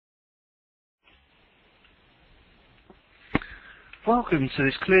Welcome to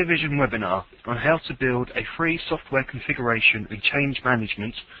this Clear Vision webinar on how to build a free software configuration and change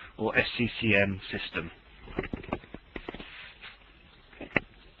management, or SCCM, system.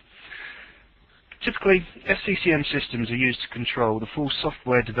 Typically, SCCM systems are used to control the full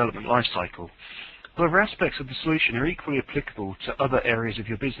software development lifecycle. However, aspects of the solution are equally applicable to other areas of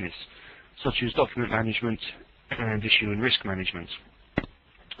your business, such as document management and issue and risk management.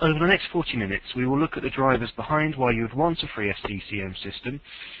 Over the next 40 minutes, we will look at the drivers behind why you would want a free SCCM system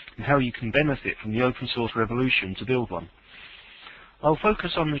and how you can benefit from the open source revolution to build one. I'll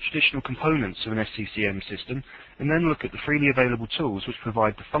focus on the traditional components of an SCCM system and then look at the freely available tools which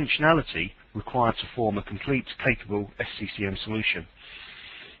provide the functionality required to form a complete, capable SCCM solution.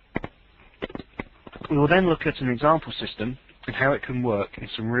 We will then look at an example system and how it can work in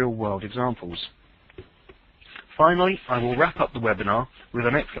some real-world examples. Finally, I will wrap up the webinar with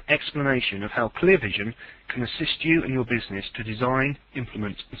an explanation of how Clear Vision can assist you and your business to design,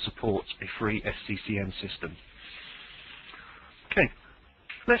 implement and support a free SCCM system. Okay,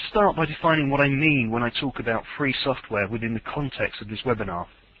 let's start by defining what I mean when I talk about free software within the context of this webinar.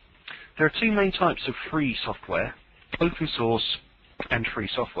 There are two main types of free software: open source and free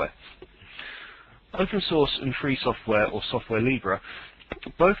software. Open source and free software, or software libre,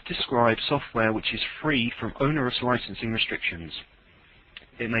 both describe software which is free from onerous licensing restrictions.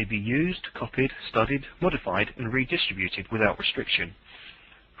 It may be used, copied, studied, modified and redistributed without restriction.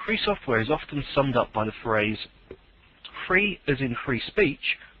 Free software is often summed up by the phrase, free as in free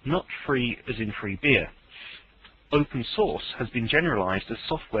speech, not free as in free beer. Open source has been generalized as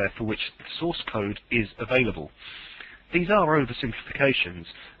software for which the source code is available. These are oversimplifications,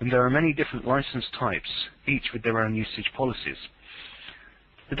 and there are many different license types, each with their own usage policies.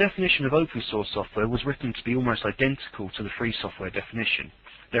 The definition of open source software was written to be almost identical to the free software definition.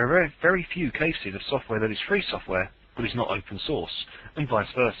 There are very few cases of software that is free software but is not open source, and vice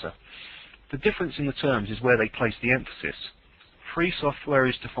versa. The difference in the terms is where they place the emphasis. Free software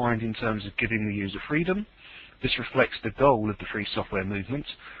is defined in terms of giving the user freedom. This reflects the goal of the free software movement.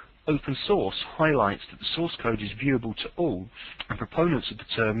 Open source highlights that the source code is viewable to all, and proponents of the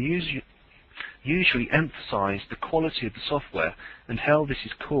term usually emphasize the quality of the software and how this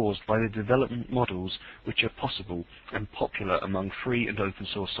is caused by the development models which are possible and popular among free and open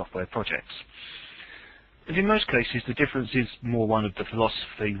source software projects. And in most cases, the difference is more one of the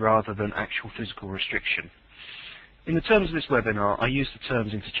philosophy rather than actual physical restriction. In the terms of this webinar, I use the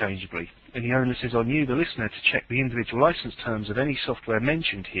terms interchangeably, and the onus is on you, the listener, to check the individual license terms of any software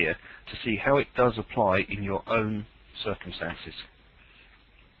mentioned here to see how it does apply in your own circumstances.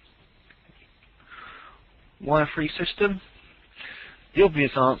 Why a free system? The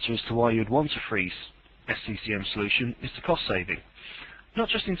obvious answer as to why you'd want a free SCCM solution is the cost saving. Not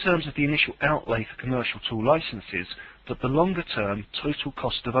just in terms of the initial outlay for commercial tool licenses, but the longer term total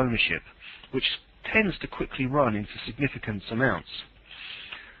cost of ownership, which tends to quickly run into significant amounts.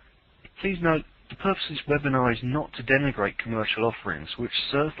 Please note, the purpose of this webinar is not to denigrate commercial offerings, which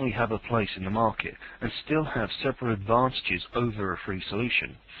certainly have a place in the market and still have several advantages over a free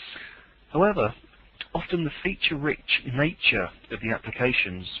solution. However, often the feature-rich nature of the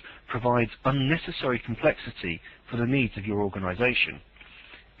applications provides unnecessary complexity for the needs of your organization.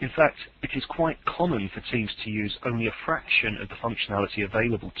 In fact, it is quite common for teams to use only a fraction of the functionality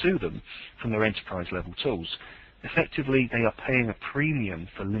available to them from their enterprise-level tools. Effectively, they are paying a premium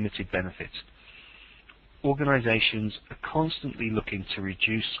for limited benefit. Organizations are constantly looking to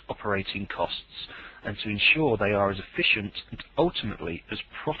reduce operating costs and to ensure they are as efficient and ultimately as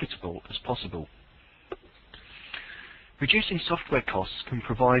profitable as possible. Reducing software costs can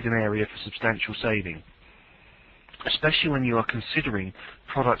provide an area for substantial saving, especially when you are considering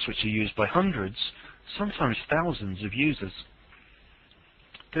products which are used by hundreds, sometimes thousands of users.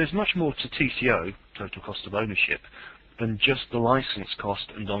 There is much more to TCO, total cost of ownership, than just the license cost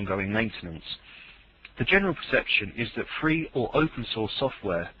and ongoing maintenance. The general perception is that free or open source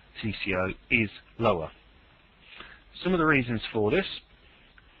software TCO is lower. Some of the reasons for this: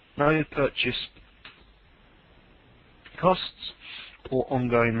 no purchase costs or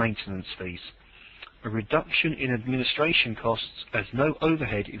ongoing maintenance fees, a reduction in administration costs as no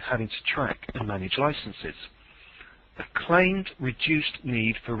overhead in having to track and manage licenses, a claimed reduced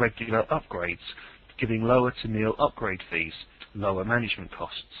need for regular upgrades, giving lower to nil upgrade fees, lower management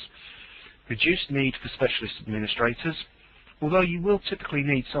costs, reduced need for specialist administrators, although you will typically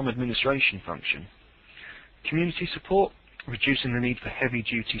need some administration function, community support, reducing the need for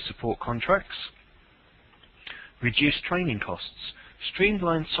heavy-duty support contracts, reduced training costs,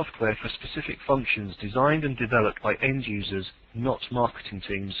 streamlined software for specific functions designed and developed by end users, not marketing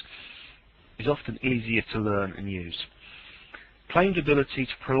teams, is often easier to learn and use. claimed ability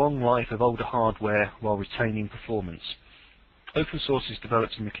to prolong life of older hardware while retaining performance. Open source is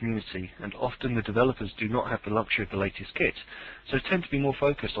developed in the community, and often the developers do not have the luxury of the latest kit, so tend to be more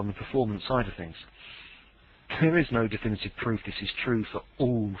focused on the performance side of things. There is no definitive proof this is true for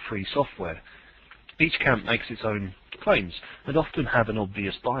all free software. Each camp makes its own claims, and often have an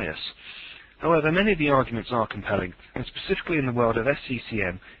obvious bias. However, many of the arguments are compelling, and specifically in the world of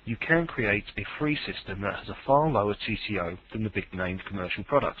SCCM, you can create a free system that has a far lower TCO than the big-named commercial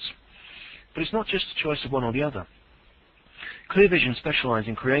products. But it's not just a choice of one or the other. ClearVision specialises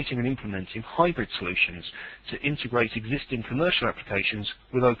in creating and implementing hybrid solutions to integrate existing commercial applications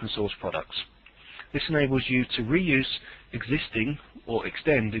with open source products. This enables you to reuse existing or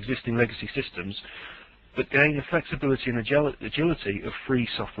extend existing legacy systems, but gain the flexibility and agility of free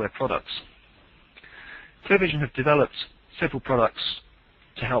software products. ClearVision have developed several products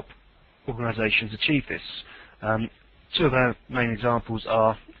to help organizations achieve this. Two of our main examples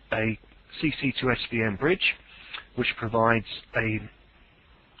are a CC to SVN bridge, which provides a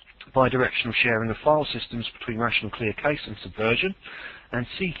bidirectional sharing of file systems between Rational Clear Case and Subversion, and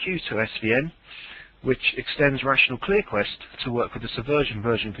CQ to SVN, which extends Rational Clear Quest to work with the Subversion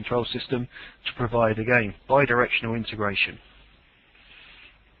version control system to provide, again, bidirectional integration.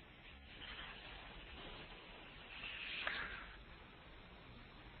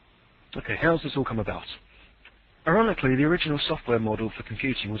 Okay, how does this all come about? Ironically, the original software model for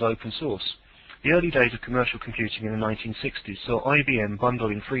computing was open source. The early days of commercial computing in the 1960s saw IBM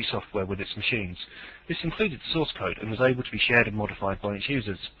bundling free software with its machines. This included source code and was able to be shared and modified by its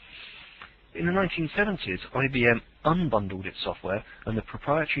users. In the 1970s, IBM unbundled its software, and the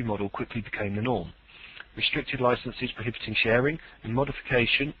proprietary model quickly became the norm. Restricted licenses prohibiting sharing and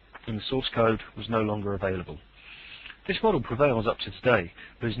modification, and the source code was no longer available. This model prevails up to today,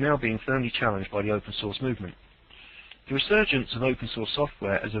 but is now being firmly challenged by the open source movement. The resurgence of open source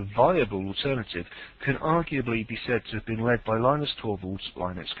software as a viable alternative can arguably be said to have been led by Linus Torvalds'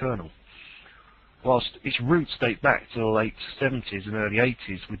 Linux kernel. Whilst its roots date back to the late 70s and early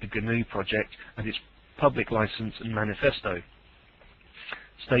 80s with the GNU project and its public license and manifesto,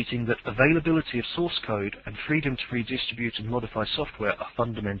 stating that availability of source code and freedom to redistribute and modify software are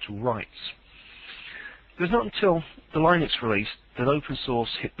fundamental rights. It was not until the Linux release that open source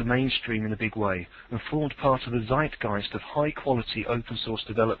hit the mainstream in a big way and formed part of the zeitgeist of high-quality open source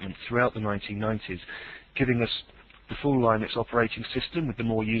development throughout the 1990s, giving us the full Linux operating system with the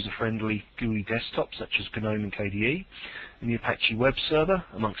more user-friendly GUI desktops such as GNOME and KDE, and the Apache web server,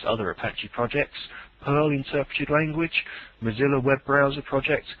 amongst other Apache projects, Perl interpreted language, Mozilla web browser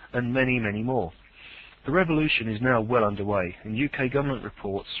project, and many, many more. The revolution is now well underway, and UK government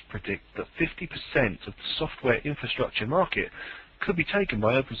reports predict that 50% of the software infrastructure market could be taken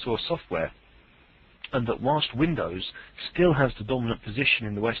by open source software, and that whilst Windows still has the dominant position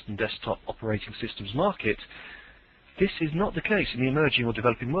in the Western desktop operating systems market, this is not the case in the emerging or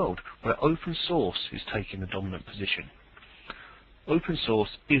developing world, where open source is taking the dominant position. Open source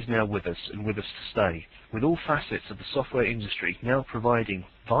is now with us, and with us to stay, with all facets of the software industry now providing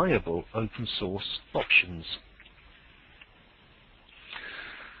viable open source options.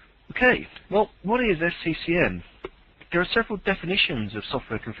 Okay, well, what is SCCM? There are several definitions of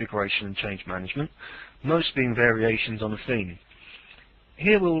software configuration and change management, most being variations on a theme.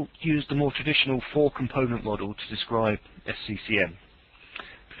 Here we'll use the more traditional four-component model to describe SCCM.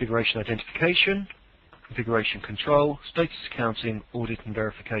 Configuration identification, configuration control, status accounting, audit and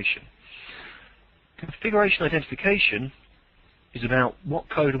verification. Configuration identification is about what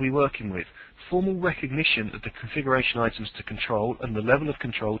code are we working with, formal recognition of the configuration items to control and the level of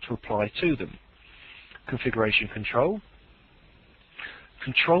control to apply to them. Configuration control,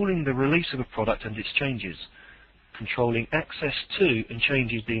 controlling the release of a product and its changes, controlling access to and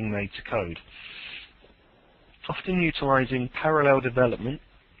changes being made to code, often utilizing parallel development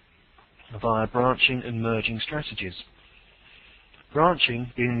via branching and merging strategies.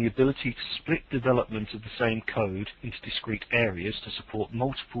 Branching being the ability to split development of the same code into discrete areas to support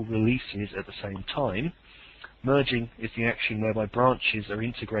multiple releases at the same time. Merging is the action whereby branches are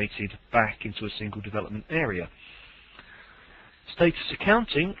integrated back into a single development area. Status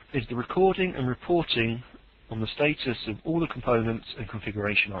accounting is the recording and reporting on the status of all the components and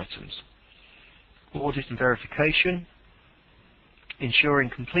configuration items. Audit and verification, ensuring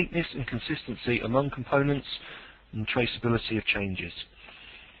completeness and consistency among components and traceability of changes.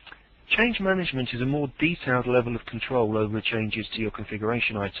 Change management is a more detailed level of control over changes to your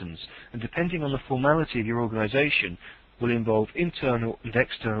configuration items, and depending on the formality of your organization, will involve internal and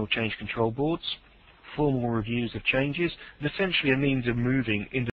external change control boards, formal reviews of changes, and essentially a means of moving